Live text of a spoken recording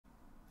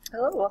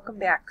Hello, welcome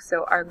back.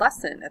 So our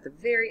lesson at the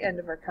very end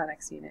of our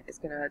conics unit is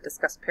going to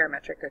discuss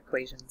parametric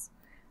equations.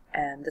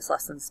 And this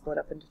lesson is split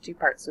up into two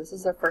parts. So this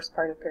is our first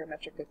part of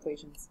parametric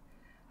equations.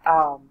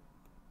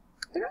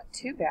 They're not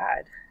too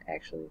bad,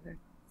 actually. They're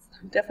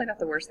definitely not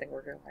the worst thing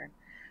we're going to learn.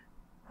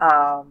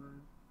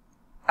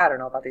 I don't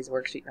know about these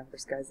worksheet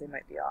numbers, guys. They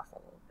might be off a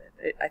little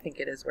bit. I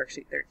think it is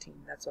worksheet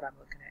 13. That's what I'm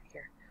looking at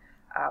here.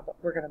 But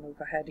we're going to move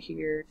ahead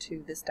here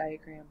to this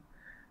diagram.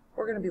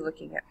 We're going to be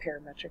looking at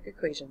parametric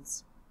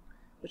equations,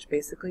 which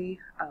basically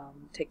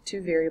take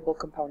two variable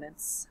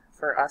components.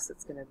 For us,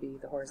 it's going to be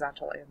the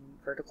horizontal and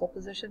vertical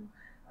position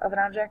of an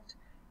object,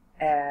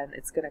 and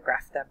it's going to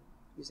graph them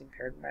using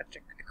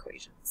parametric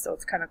equations. So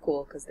it's kind of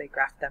cool because they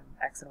graph them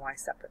x and y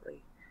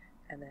separately,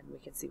 and then we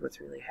can see what's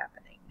really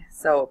happening.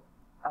 So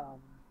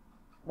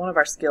one of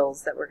our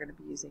skills that we're going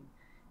to be using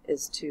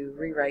is to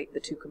rewrite the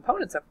two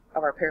components of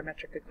our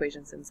parametric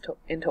equations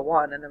into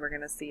one, and then we're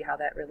going to see how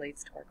that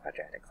relates to our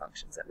quadratic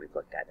functions that we've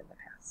looked at in the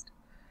past.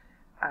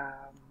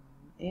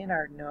 In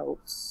our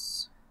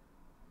notes,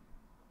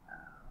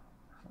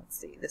 let's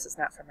see, this is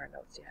not from our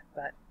notes yet,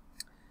 but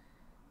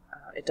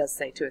it does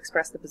say to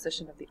express the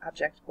position of the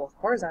object both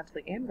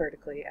horizontally and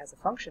vertically as a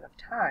function of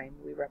time,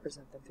 we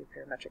represent them through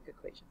parametric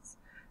equations.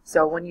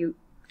 So when you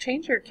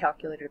change your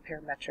calculator to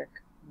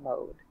parametric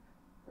mode,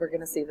 we're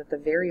going to see that the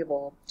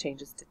variable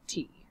changes to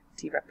t.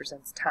 T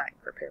represents time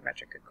for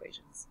parametric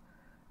equations.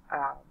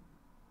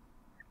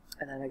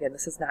 And then again,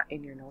 this is not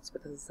in your notes,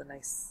 but this is a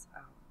nice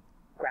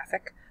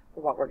graphic for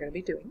what we're going to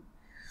be doing.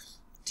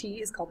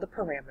 T is called the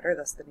parameter,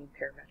 thus the name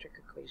parametric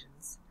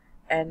equations.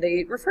 And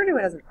they refer to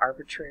it as an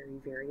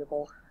arbitrary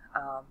variable.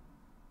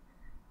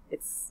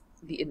 It's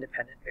the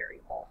independent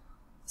variable.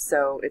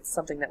 So it's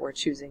something that we're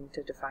choosing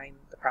to define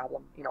the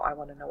problem. You know, I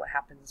want to know what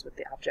happens with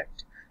the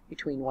object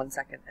between 1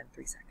 second and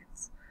 3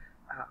 seconds.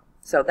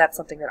 So that's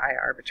something that I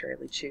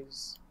arbitrarily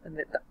choose. And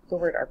the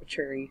word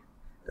arbitrary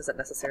doesn't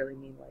necessarily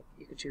mean like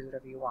you can choose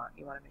whatever you want.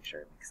 You want to make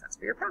sure it makes sense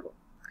for your problem.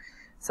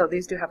 So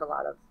these do have a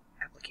lot of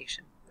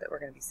application that we're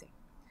going to be seeing.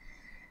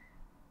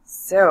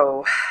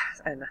 So,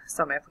 and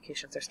some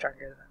applications are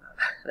stronger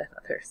than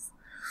others.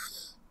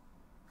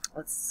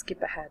 Let's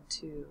skip ahead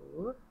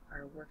to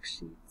our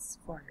worksheet's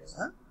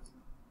formula.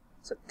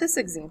 So this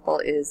example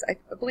is, I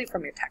believe,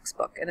 from your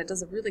textbook, and it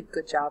does a really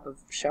good job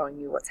of showing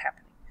you what's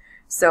happening.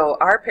 So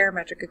our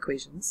parametric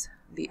equations,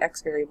 the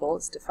x variable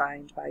is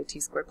defined by t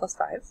squared plus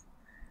 5,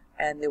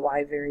 and the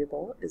y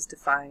variable is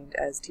defined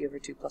as t over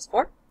 2 plus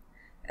 4.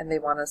 And they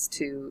want us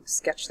to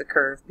sketch the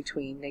curve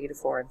between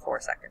 -4 and 4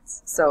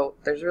 seconds. So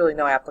there's really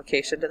no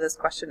application to this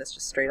question. It's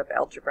just straight up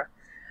algebra,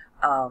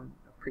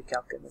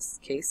 PreCalc in this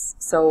case.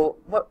 So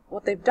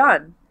what they've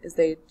done is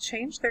they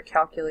changed their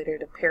calculator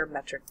to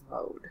parametric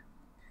mode.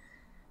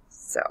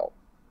 So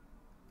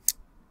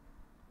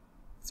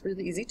it's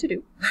really easy to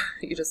do.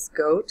 You just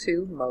go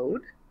to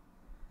mode,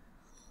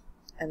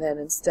 and then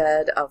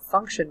instead of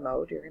function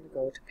mode, you're going to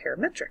go to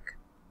parametric.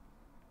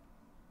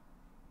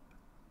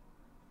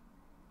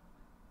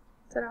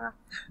 Ta-da!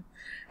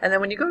 And then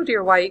when you go to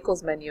your y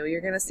equals menu, you're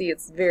going to see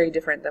it's very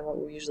different than what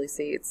we usually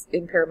see. It's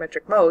in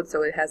parametric mode,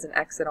 so it has an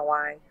x and a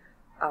y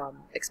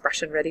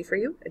expression ready for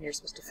you, and you're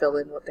supposed to fill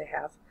in what they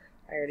have.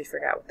 I already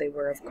forgot what they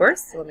were, of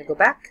course, so let me go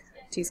back.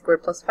 T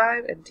squared plus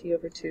 5 and t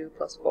over 2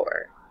 plus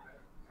 4.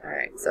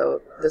 Alright,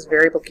 so this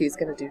variable key is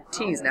going to do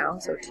t's now,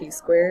 so t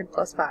squared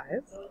plus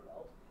 5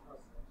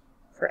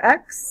 for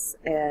x,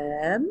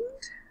 and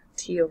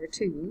t over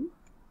 2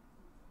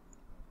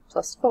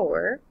 plus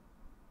 4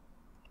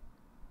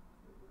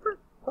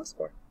 plus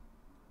 4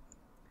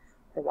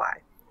 for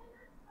y.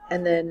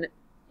 And then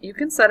you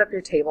can set up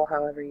your table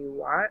however you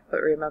want,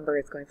 but remember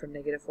it's going from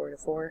 -4 to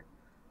 4.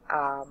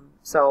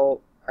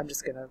 So I'm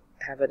just going to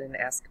have it in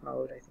ask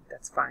mode. I think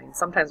that's fine.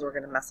 Sometimes we're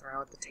going to mess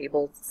around with the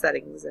table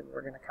settings and we're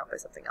going to count by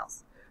something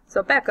else.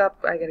 So back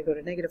up, I got to go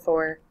to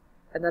 -4,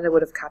 and then I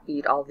would have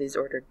copied all these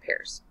ordered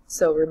pairs.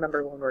 So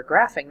remember, when we're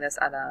graphing this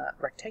on a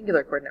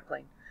rectangular coordinate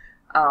plane,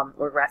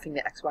 we're graphing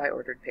the xy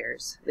ordered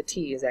pairs. The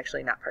t is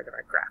actually not part of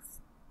our graph,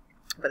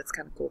 but it's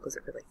kind of cool because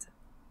it relates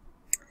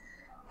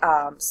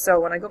it. So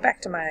when I go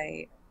back to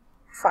my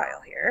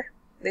file here,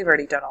 they've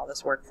already done all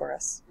this work for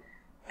us,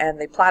 and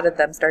they plotted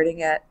them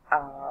starting at,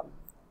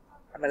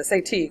 I'm going to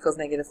say t equals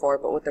 -4,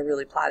 but what they're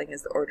really plotting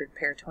is the ordered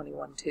pair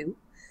 21, 2.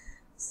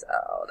 So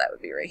that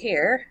would be right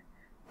here.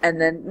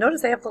 And then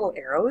notice they have little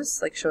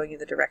arrows, like showing you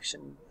the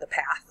direction, the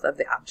path of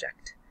the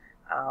object.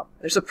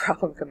 There's a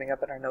problem coming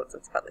up in our notes.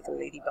 It's about like a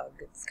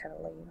ladybug. It's kind of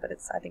lame, but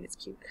I think it's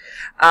cute.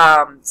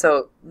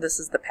 So this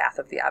is the path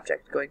of the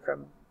object going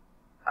from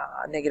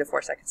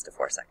 -4 seconds to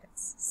 4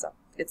 seconds. So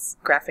it's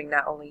graphing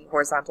not only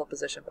horizontal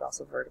position, but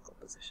also vertical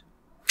position.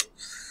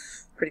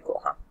 Pretty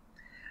cool, huh?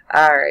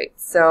 All right,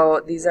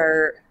 so these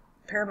are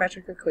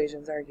parametric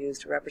equations are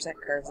used to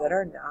represent curves that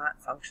are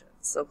not functions.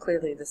 So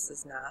clearly this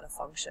is not a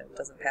function. It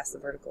doesn't pass the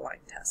vertical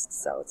line test.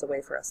 So it's a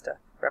way for us to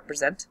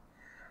represent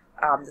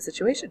the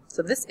situation.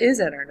 So this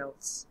is in our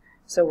notes.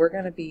 So we're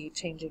going to be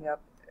changing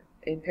up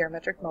in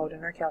parametric mode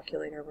in our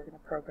calculator. We're going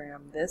to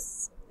program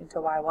this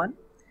into y1,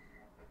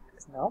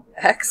 no,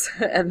 x,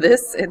 and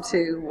this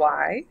into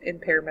y in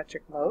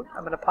parametric mode.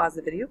 I'm going to pause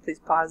the video. Please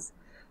pause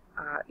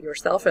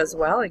yourself as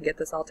well and get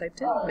this all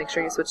typed in. Make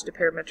sure you switch to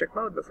parametric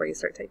mode before you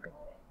start typing.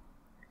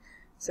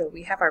 So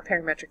we have our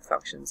parametric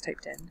functions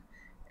typed in,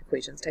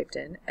 equations typed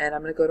in, and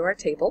I'm going to go to our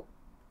table,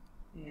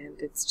 and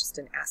it's just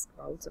in ask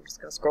mode, so I'm just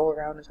going to scroll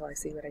around until I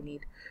see what I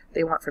need.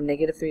 They want from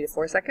 -3 to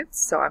 4 seconds,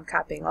 so I'm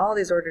copying all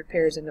these ordered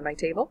pairs into my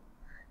table,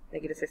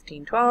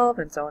 -15, 12,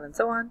 and so on and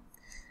so on.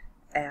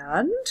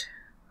 And,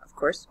 of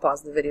course,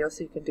 pause the video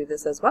so you can do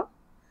this as well.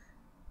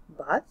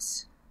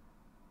 But,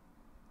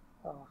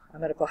 oh,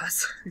 I'm at a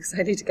pause because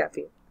I need to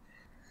copy it.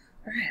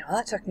 Alright, well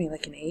that took me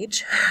like an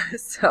age.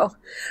 So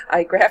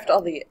I graphed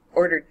all the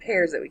ordered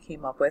pairs that we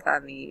came up with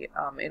on the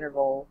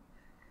interval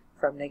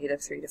from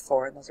 -3 to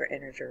 4, and those are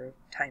integer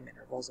time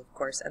intervals, of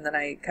course. And then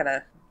I kind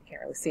of, you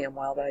can't really see them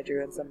well, but I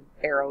drew in some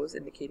arrows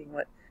indicating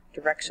what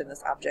direction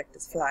this object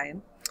is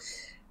flying.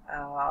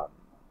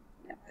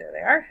 Yep, there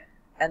they are.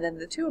 And then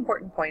the two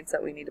important points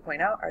that we need to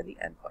point out are the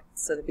endpoints.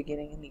 So the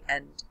beginning and the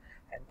end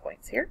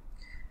endpoints here.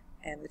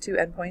 And the two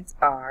endpoints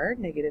are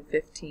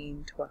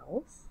 -15,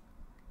 12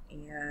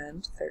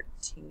 and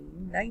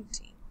 13,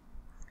 19.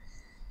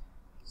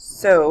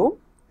 So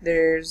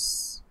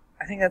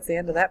I think that's the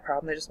end of that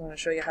problem. I just want to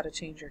show you how to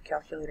change your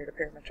calculator to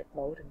parametric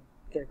mode and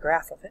get a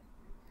graph of it.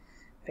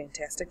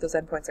 Fantastic. Those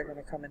endpoints are going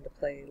to come into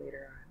play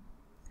later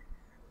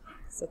on.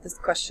 So this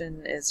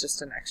question is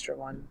just an extra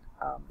one.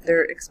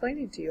 They're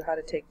explaining to you how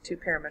to take two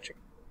parametric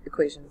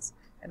equations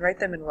and write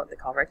them in what they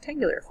call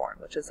rectangular form,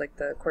 which is like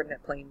the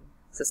coordinate plane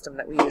system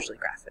that we usually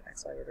graph in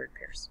XY ordered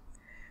pairs.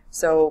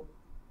 So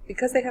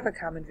because they have a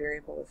common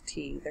variable of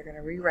t, they're going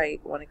to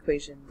rewrite one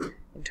equation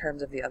in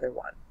terms of the other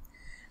one.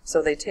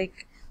 So they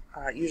take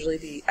usually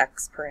the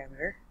x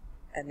parameter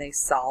and they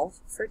solve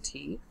for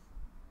t,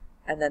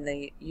 and then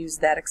they use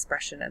that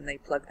expression and they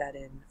plug that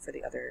in for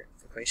the other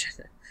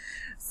equation.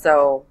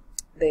 So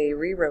they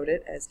rewrote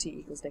it as t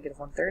equals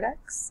 -1/3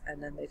 x,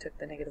 and then they took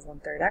the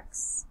 -1/3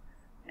 x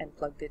and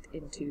plugged it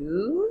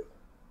into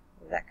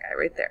that guy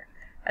right there.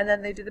 And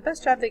then they do the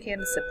best job they can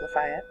to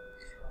simplify it.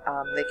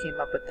 They came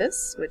up with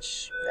this,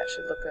 which that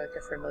should look like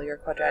a familiar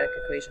quadratic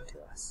equation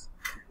to us.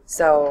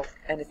 So,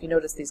 and if you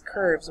notice these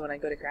curves, when I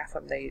go to graph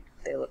them, they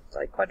look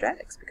like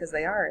quadratics, because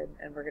they are,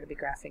 and we're going to be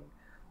graphing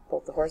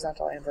both the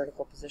horizontal and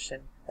vertical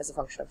position as a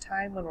function of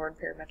time when we're in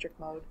parametric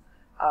mode,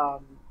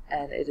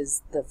 and it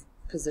is the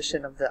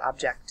position of the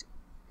object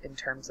in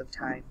terms of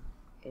time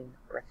in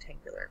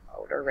rectangular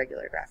mode or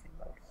regular graphing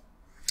mode.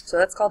 So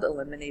that's called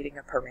eliminating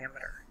a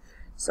parameter.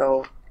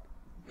 So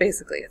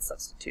basically it's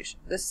substitution.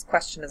 This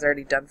question is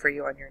already done for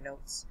you on your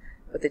notes,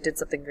 but they did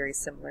something very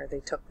similar. They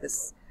took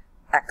this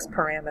x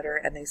parameter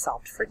and they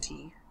solved for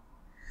t.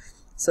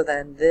 So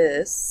then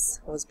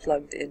this was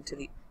plugged into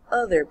the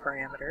other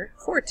parameter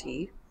for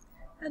t,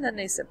 and then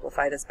they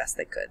simplified as best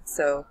they could.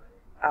 So,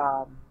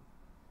 oh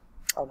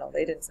no,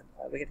 they didn't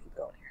simplify. We gotta keep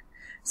going here.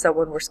 So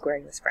when we're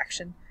squaring this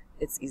fraction,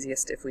 it's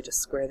easiest if we just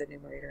square the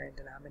numerator and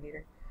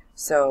denominator.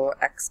 So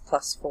x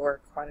plus 4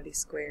 quantity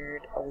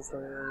squared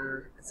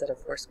over, instead of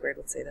 4 squared,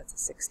 let's say that's a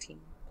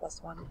 16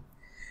 plus 1.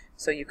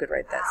 So you could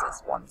write that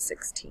as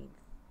 1/16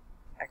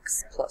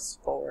 x plus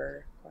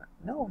 4,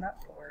 no,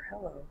 not 4,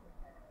 hello,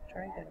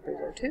 try again,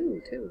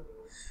 2,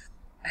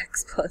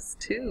 x plus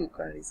 2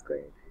 quantity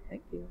squared,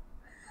 thank you,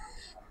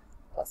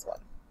 plus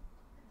 1.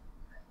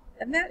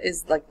 And that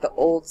is like the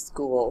old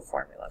school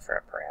formula for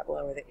a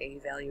parabola, where the a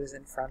value is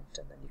in front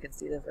and then you can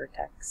see the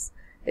vertex.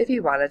 If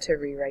you wanted to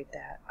rewrite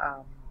that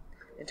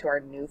into our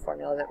new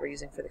formula that we're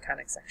using for the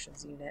conic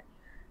sections unit,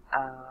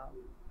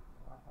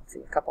 let's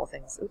see, a couple of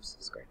things, oops,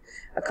 squared.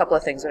 A couple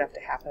of things would have to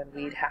happen.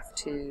 We'd have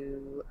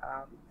to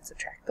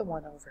subtract the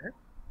 1 over.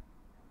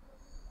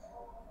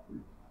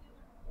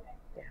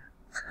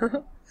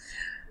 Yeah.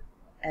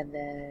 And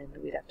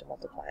then we'd have to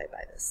multiply it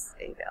by this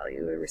a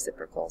value, a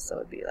reciprocal, so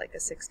it'd be like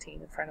a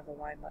 16 in front of a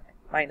y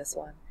minus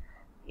 1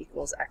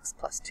 equals x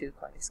plus 2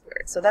 quantity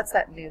squared. So that's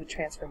that new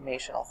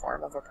transformational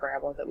form of a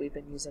parabola that we've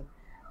been using.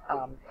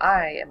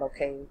 I am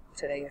okay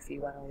today if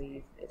you want to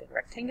leave it in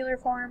rectangular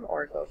form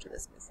or go to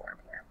this new form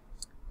here.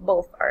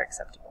 Both are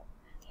acceptable.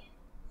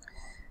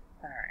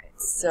 Alright,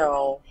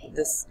 so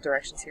this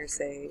directions here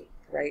say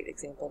write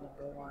example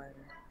number 1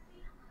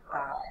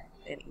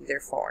 in either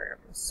form.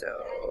 So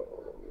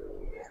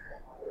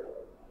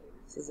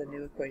this is a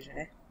new equation,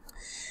 eh?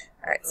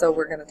 Alright, so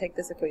we're going to take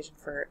this equation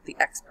for the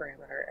x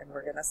parameter and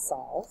we're going to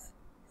solve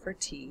for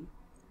t,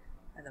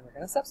 and then we're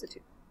going to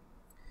substitute.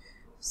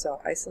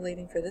 So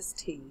isolating for this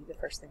t, the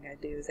first thing I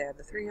do is add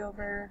the 3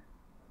 over,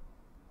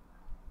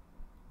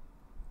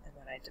 and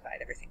then I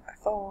divide everything by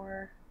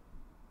 4,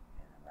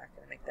 and I'm not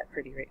going to make that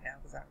pretty right now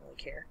because I don't really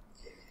care.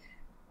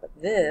 But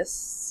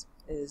this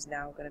is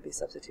now going to be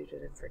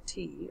substituted in for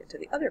t into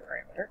the other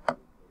parameter.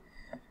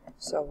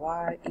 So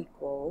y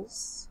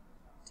equals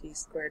t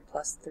squared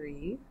plus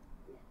 3,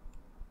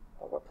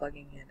 but we're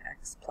plugging in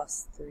x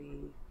plus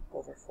 3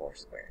 over 4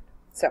 squared.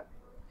 So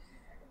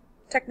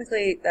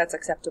technically that's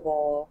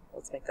acceptable.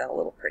 Let's make that a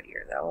little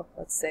prettier though.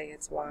 Let's say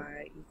it's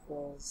y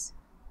equals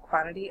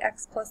quantity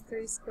x plus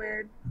 3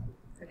 squared,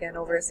 again,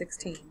 over a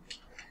 16.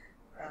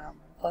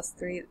 Plus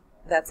 3,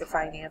 that's a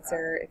fine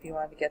answer. If you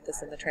wanted to get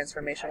this in the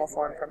transformational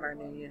form from our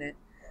new unit,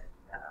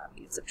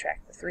 you'd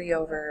subtract the 3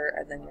 over,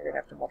 and then you're going to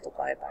have to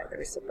multiply it by the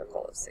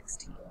reciprocal of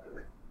 16.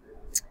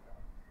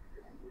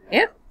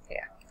 Yeah?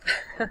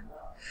 Yeah.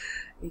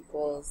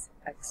 Equals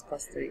x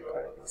plus 3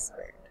 quantity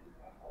squared.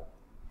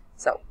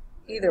 So,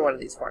 either one of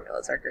these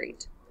formulas are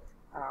great.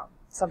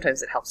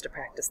 Sometimes it helps to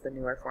practice the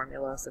newer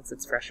formula since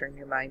it's fresher in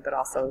your mind, but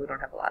also we don't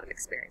have a lot of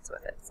experience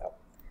with it, so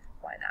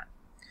why not?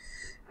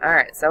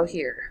 Alright, so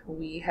here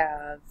we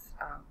have,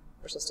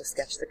 we're supposed to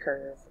sketch the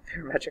curve, the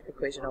parametric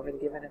equation over the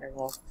given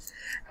interval,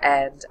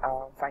 and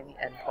find the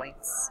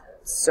endpoints.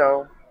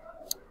 So,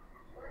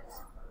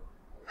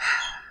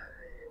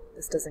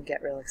 this doesn't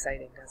get real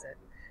exciting, does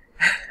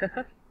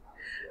it?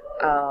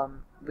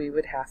 We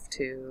would have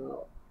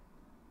to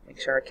make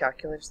sure our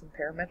calculator's in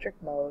parametric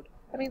mode.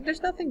 I mean,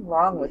 there's nothing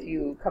wrong with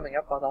you coming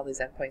up with all these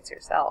endpoints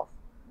yourself.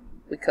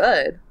 We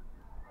could,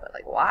 but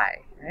like,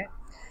 why, right?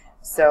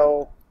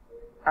 So,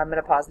 I'm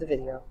going to pause the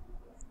video,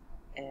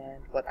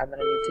 and what I'm going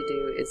to need to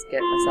do is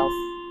get myself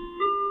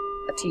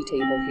a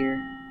t-table here,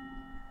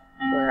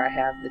 where I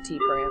have the t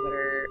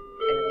parameter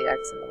and the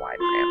x and the y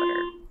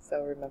parameter.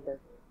 So remember,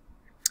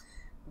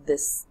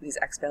 these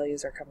x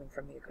values are coming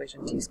from the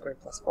equation t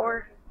squared plus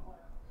 4,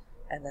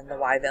 and then the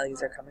y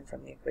values are coming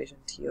from the equation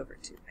t over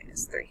 2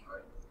 minus 3.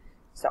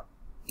 So,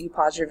 you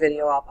pause your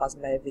video, I'll pause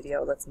my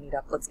video, let's meet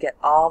up, let's get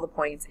all the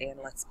points, and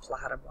let's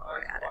plot them while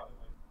we're at it.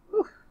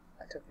 Whew,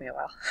 that took me a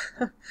while.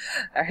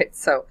 Alright,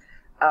 so,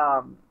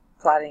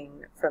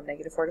 plotting from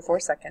 -4 to 4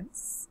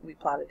 seconds, we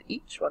plotted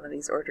each one of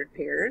these ordered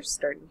pairs,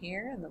 starting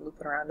here and then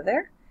looping around to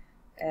there.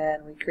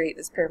 And we create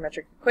this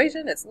parametric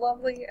equation, it's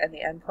lovely, and the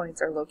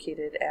endpoints are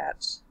located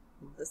at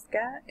this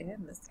guy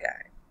and this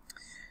guy.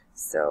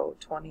 So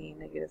 20,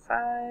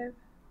 -5,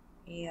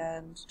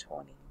 and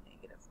 20,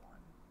 -1.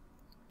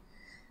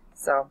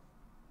 So,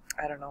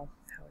 I don't know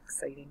how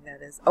exciting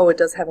that is. Oh, it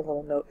does have a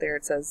little note there.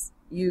 It says,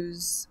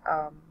 use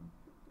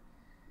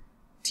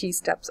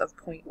t-steps of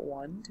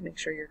 0.1 to make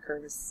sure your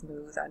curve is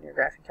smooth on your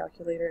graphing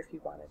calculator if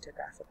you wanted to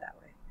graph it that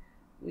way.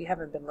 We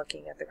haven't been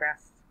looking at the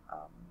graph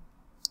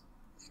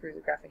through the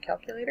graphing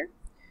calculator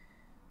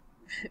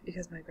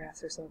because my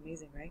graphs are so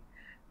amazing, right?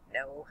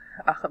 No,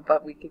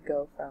 but we could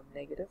go from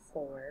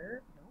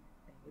 -4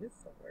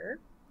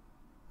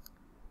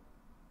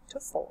 to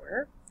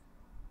 4,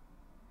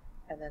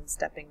 and then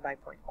stepping by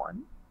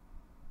 0.1.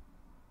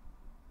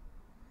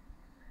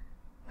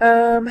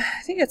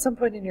 I think at some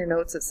point in your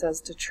notes it says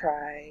to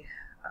try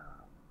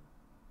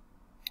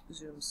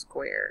zoom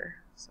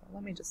square. So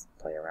let me just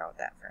play around with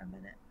that for a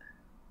minute.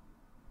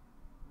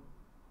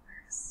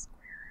 There's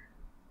square.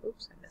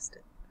 Oops, I missed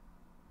it.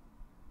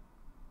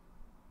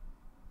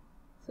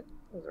 It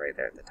was right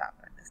there at the top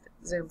and I missed it.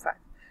 Zoom 5.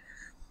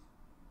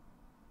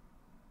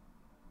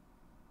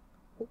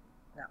 Oop,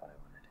 not what I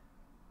wanted.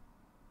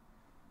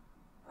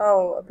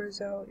 Oh,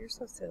 Abruzzo, you're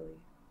so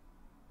silly.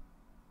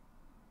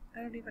 I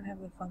don't even have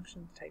the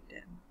functions typed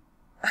in.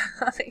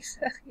 I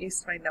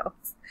used my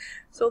notes.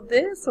 So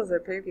this was a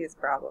previous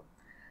problem.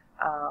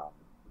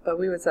 But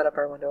we would set up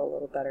our window a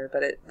little better.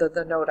 But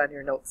the note on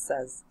your notes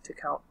says to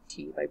count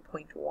t by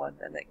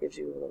 0.1, and that gives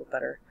you a little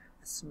better,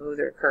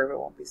 smoother curve. It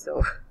won't be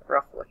so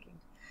rough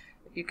looking.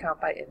 If you count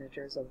by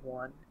integers of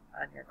 1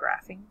 on your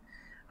graphing,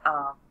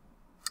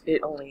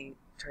 it only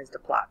tries to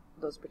plot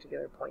those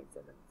particular points,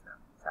 and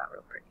it's not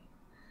real pretty.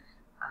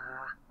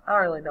 I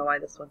don't really know why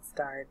this one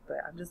starred,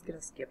 but I'm just going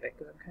to skip it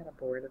because I'm kind of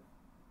bored of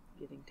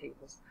getting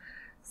tables.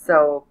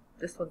 So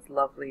this one's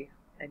lovely,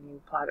 and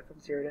you plot it from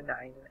 0 to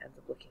 9 and it ends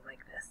up looking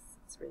like this.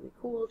 It's really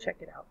cool.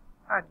 Check it out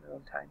on your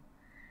own time.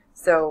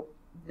 So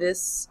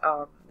this,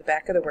 the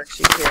back of the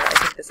worksheet here, I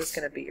think this is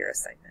going to be your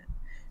assignment.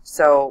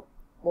 So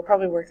we'll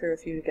probably work through a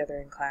few together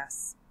in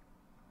class,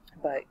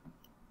 but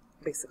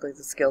basically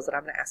the skills that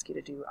I'm going to ask you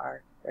to do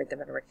are write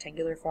them in a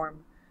rectangular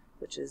form,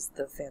 which is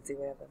the fancy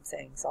way of them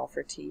saying solve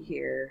for t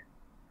here,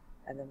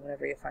 and then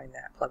whenever you find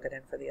that, plug it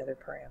in for the other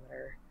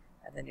parameter,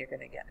 and then you're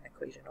going to get an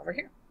equation over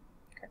here.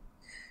 Okay.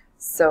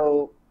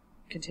 So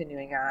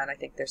continuing on, I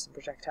think there's some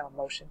projectile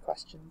motion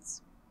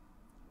questions.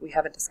 We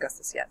haven't discussed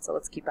this yet, so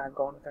let's keep on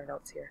going with our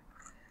notes here.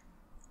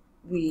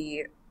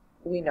 We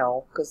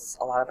know, because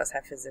a lot of us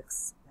have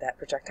physics, that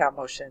projectile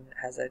motion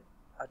has a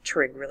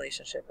trig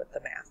relationship with the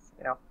math,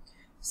 you know.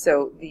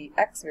 So the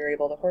x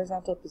variable, the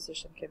horizontal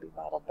position, can be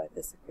modeled by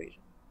this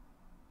equation.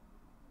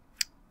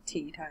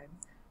 T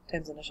times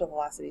initial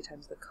velocity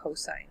times the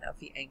cosine of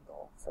the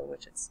angle for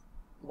which it's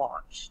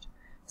launched.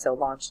 So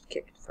launched,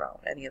 kicked, thrown,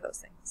 any of those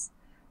things.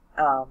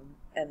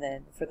 And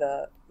then for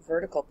the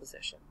vertical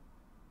position,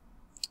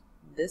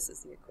 this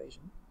is the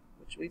equation,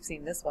 which we've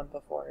seen this one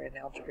before in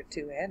Algebra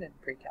 2 and in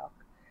PreCalc.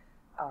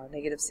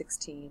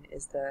 -16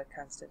 is the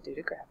constant due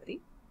to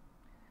gravity.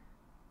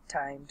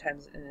 Time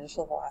times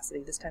initial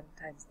velocity, this time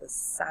times the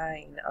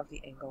sine of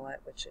the angle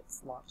at which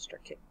it's launched or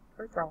kicked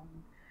or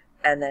thrown,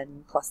 and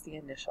then plus the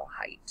initial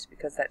height,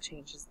 because that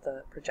changes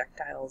the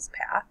projectile's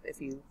path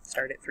if you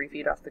start at 3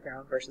 feet off the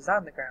ground versus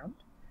on the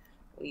ground,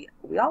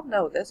 We all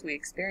know this. We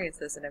experience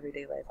this in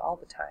everyday life all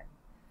the time.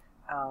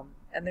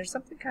 And there's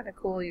something kind of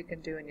cool you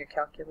can do in your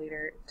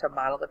calculator to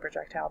model the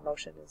projectile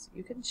motion is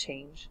you can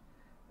change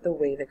the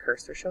way the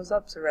cursor shows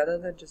up. So rather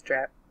than just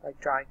drawing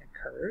a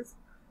curve,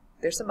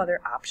 there's some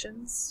other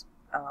options.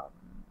 Let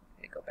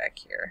me go back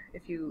here.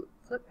 If you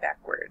flip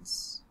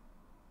backwards,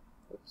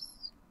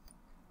 oops,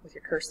 with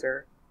your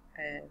cursor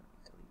and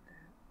delete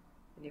that,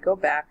 and you go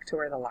back to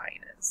where the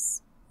line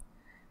is,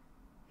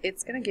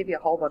 it's going to give you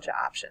a whole bunch of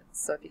options.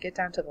 So if you get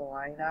down to the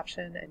line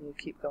option and you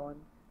keep going,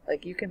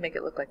 like you can make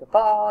it look like a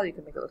ball, you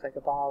can make it look like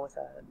a ball with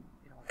a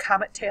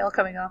comet tail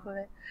coming off of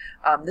it.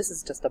 This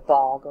is just a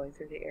ball going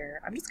through the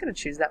air. I'm just going to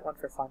choose that one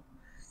for fun.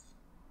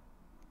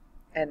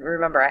 And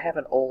remember, I have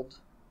an old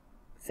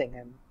thing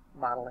I'm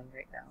modeling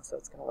right now, so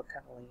it's going to look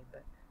kind of lame,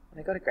 but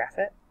when I go to graph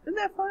it, isn't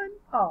that fun?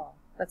 Oh,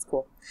 that's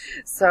cool.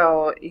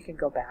 So you can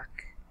go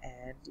back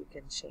and you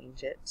can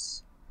change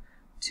it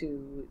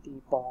to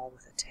the ball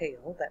with a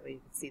tail. That way you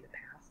can see the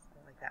path.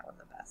 I like that one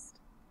the best.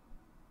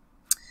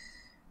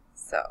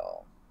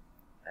 So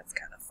that's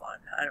kind of fun.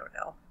 I don't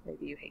know.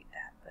 Maybe you hate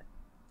that, but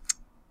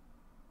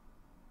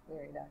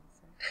very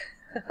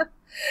nice.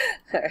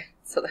 Alright,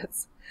 so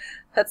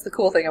that's the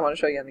cool thing I want to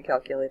show you on the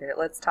calculator.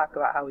 Let's talk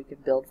about how we can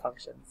build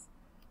functions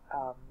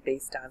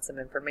based on some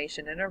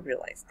information in a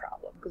real-life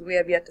problem, because we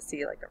have yet to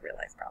see like a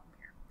real-life problem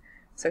here.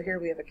 So here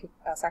we have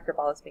a soccer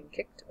ball that's being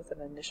kicked with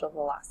an initial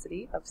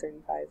velocity of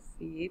 35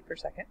 feet per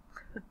second.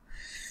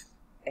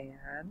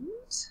 And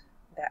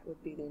that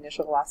would be the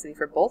initial velocity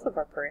for both of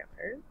our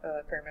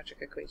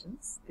parametric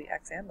equations, the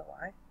x and the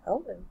y.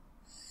 Hello.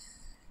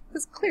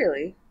 Because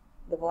clearly,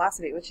 the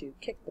velocity at which you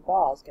kick the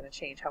ball is going to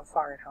change how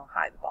far and how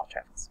high the ball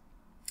travels.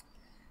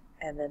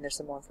 And then there's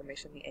some more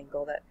information. The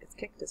angle that it's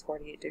kicked is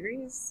 48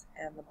 degrees,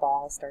 and the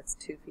ball starts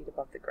 2 feet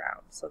above the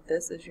ground. So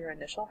this is your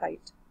initial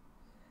height.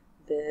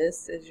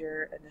 This is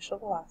your initial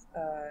velocity.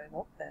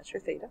 Nope, that's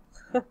your theta.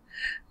 I don't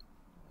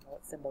know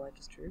what symbol I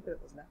just drew, but it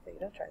was not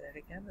theta. Try that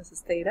again. This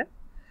is theta.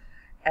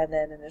 And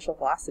then initial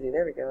velocity,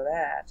 there we go,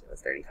 that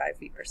was 35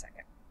 feet per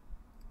second.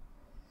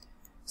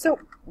 So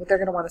what they're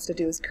going to want us to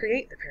do is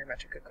create the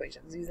parametric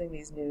equations using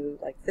these new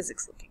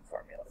physics-looking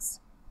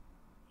formulas.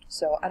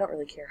 So I don't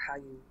really care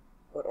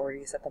what order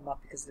you set them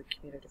up because of the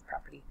commutative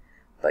property,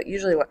 but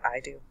usually what I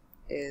do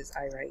is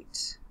I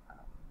write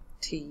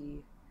t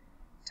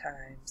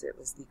times, it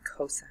was the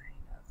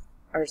cosine of,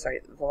 or sorry,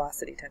 the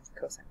velocity times the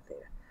cosine of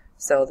theta.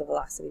 So the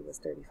velocity was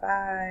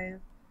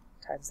 35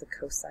 times the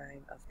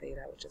cosine of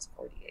theta, which is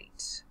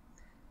 48.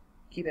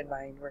 Keep in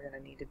mind we're going to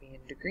need to be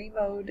in degree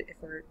mode if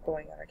we're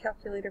going on our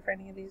calculator for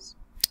any of these.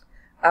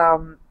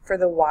 For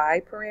the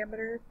y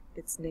parameter,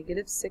 it's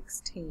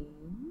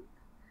 -16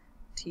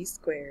 t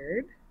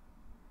squared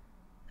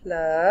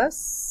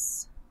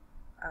plus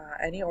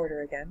any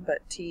order again,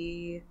 but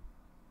t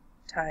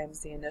times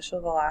the initial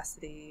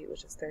velocity,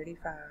 which is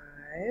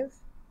 35,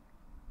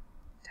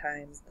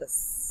 times the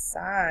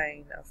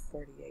sine of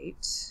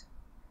 48,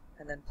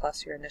 and then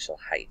plus your initial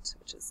height,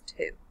 which is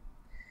 2.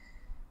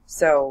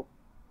 So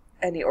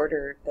any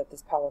order that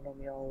this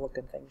polynomial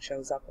looking thing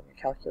shows up in your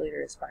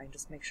calculator is fine.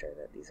 Just make sure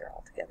that these are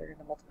all together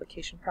in a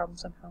multiplication problem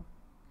somehow.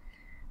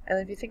 And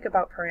if you think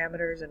about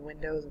parameters and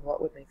windows and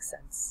what would make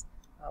sense,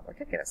 we're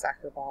kicking a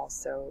soccer ball,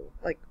 so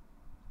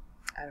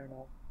I don't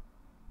know,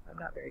 I'm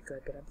not very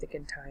good, but I'm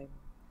thinking time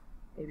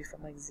maybe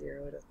from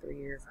 0 to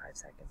 3 or 5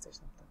 seconds or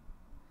something.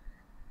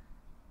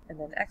 And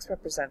then x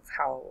represents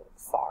how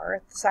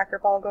far the soccer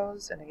ball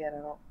goes, and again,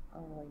 I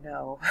don't really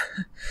know.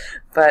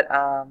 But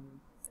I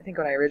think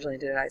when I originally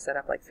did it, I set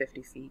up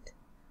 50 feet.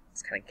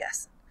 Just kind of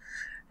guessing.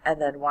 And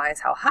then y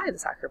is how high the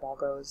soccer ball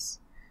goes.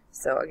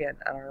 So again,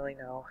 I don't really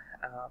know.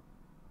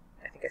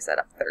 I think I set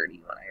up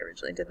 30 when I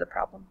originally did the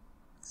problem.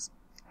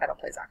 I don't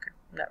play soccer.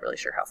 I'm not really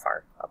sure how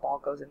far a ball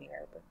goes in the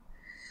air, but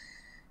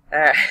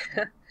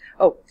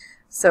oh,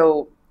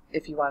 so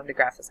if you wanted to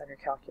graph this on your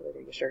calculator,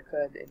 you sure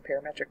could. In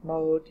parametric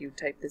mode, you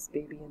type this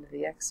baby into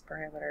the x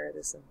parameter,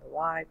 this in the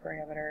y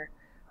parameter.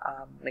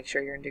 Make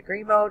sure you're in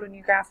degree mode when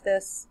you graph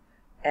this,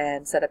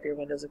 and set up your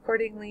windows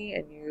accordingly.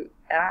 And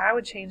I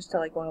would change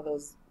to one of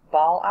those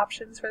ball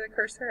options for the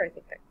cursor. I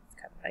think that's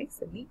kind of nice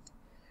and neat.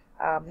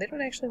 They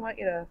don't actually want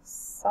you to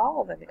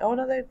solve any. Oh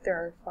no, there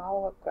are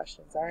follow-up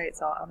questions. All right,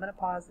 so I'm going to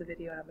pause the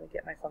video and I'm going to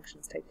get my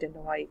functions typed into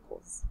y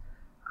equals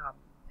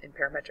in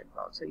parametric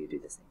mode, so you do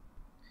the same.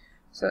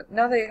 So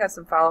now that you have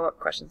some follow-up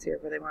questions here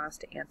where they want us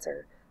to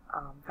answer,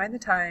 find the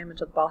time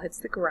until the ball hits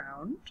the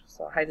ground,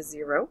 so height is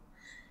 0.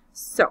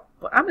 So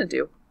what I'm going to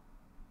do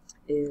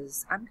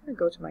is I'm going to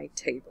go to my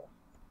table.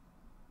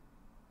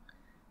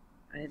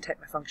 I didn't type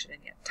my function in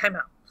yet. Time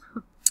out.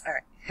 All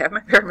right, I have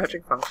my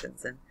parametric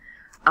functions, and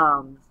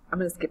I'm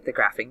going to skip the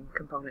graphing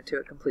component to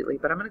it completely,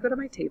 but I'm going to go to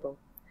my table,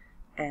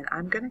 and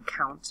I'm going to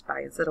count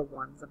by, instead of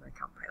ones, I'm going to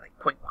count by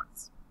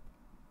 0.1s.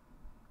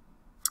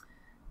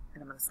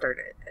 And I'm going to start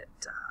it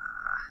at,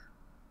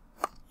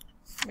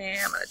 I'm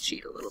going to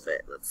cheat a little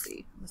bit. Let's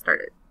see. I'm going to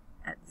start it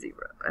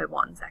at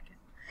 1 second.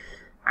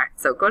 All right,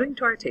 so going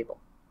to our table.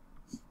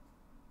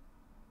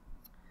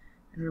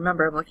 And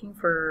remember, I'm looking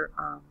for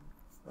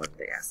what did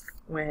they ask?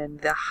 When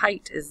the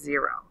height is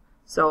 0.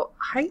 So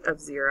height of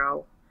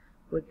 0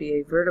 would be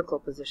a vertical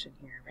position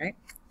here, right?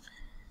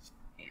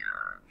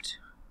 And,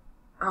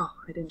 oh,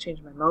 I didn't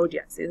change my mode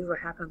yet. See, this is what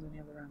happens when you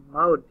have the wrong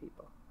mode,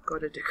 people. Go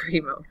to degree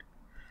mode.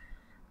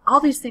 All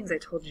these things I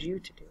told you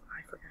to do,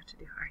 I forgot to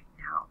do. All right,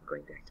 now I'm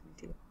going back to my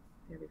table.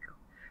 There we go.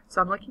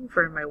 So I'm looking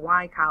for my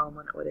y column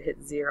when it would have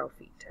hit 0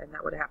 feet, and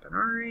that would have happened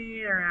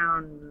right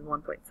around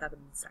 1.7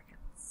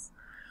 seconds.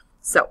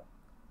 So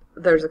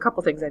there's a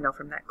couple things I know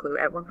from that clue.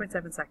 At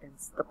 1.7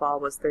 seconds, the ball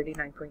was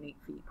 39.8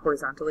 feet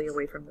horizontally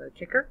away from the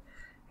kicker,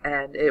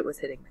 and it was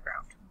hitting the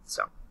ground.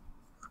 So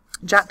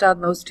jot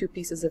down those two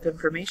pieces of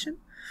information.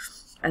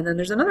 And then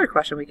there's another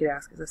question we could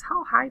ask, is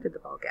how high did the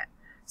ball get?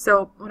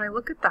 So when I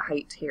look at the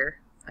height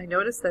here, I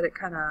notice that it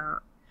kind of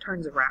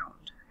turns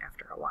around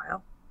after a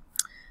while.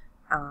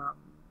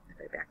 If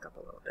I back up a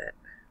little bit,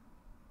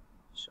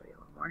 show you a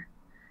little more.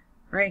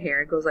 Right here,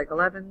 it goes like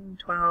 11,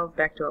 12,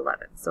 back to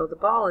 11. So the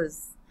ball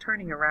is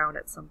turning around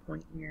at some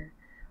point here.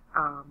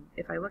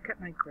 If I look at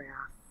my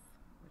graph,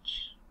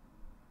 which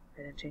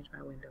I didn't change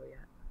my window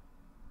yet,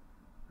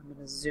 I'm going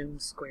to zoom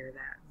square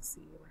that and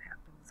see what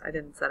happens. I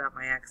didn't set up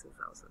my axes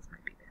though, so this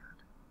might be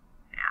bad.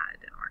 Yeah, it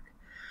didn't work.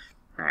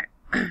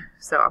 Alright,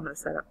 so I'm going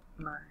to set up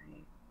my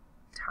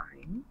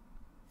time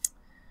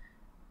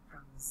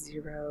from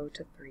 0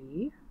 to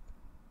 3.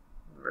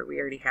 Remember, we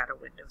already had a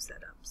window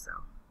set up, so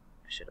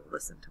I should have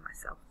listened to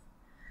myself.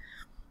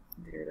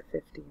 0 to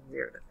 50 and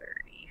 0 to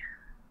 30.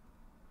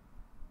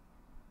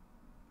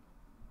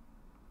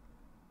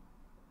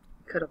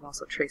 Could have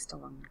also traced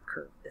along the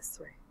curve this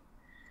way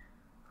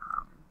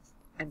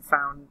and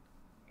found,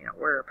 you know,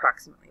 where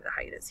approximately the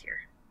height is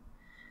here.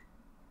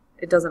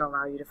 It doesn't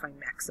allow you to find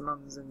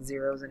maximums and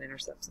zeros and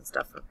intercepts and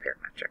stuff with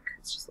parametric.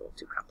 It's just a little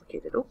too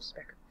complicated. Oops,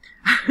 back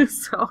up.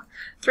 So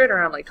it's right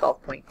around like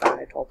 12.5,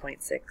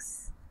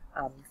 12.6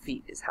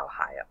 feet is how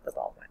high up the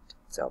ball went.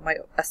 So my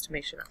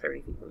estimation of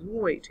 30 feet was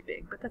way too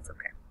big, but that's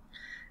okay.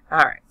 All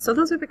right, so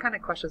those are the kind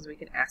of questions we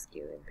can ask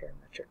you in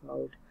parametric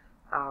mode.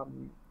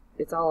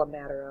 It's all a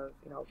matter of,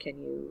 you know,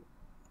 can you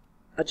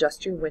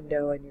adjust your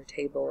window and your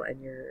table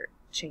and your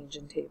change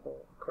in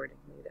table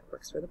accordingly that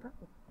works for the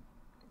problem.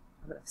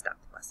 I'm going to stop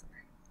the lesson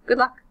there. Good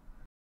luck.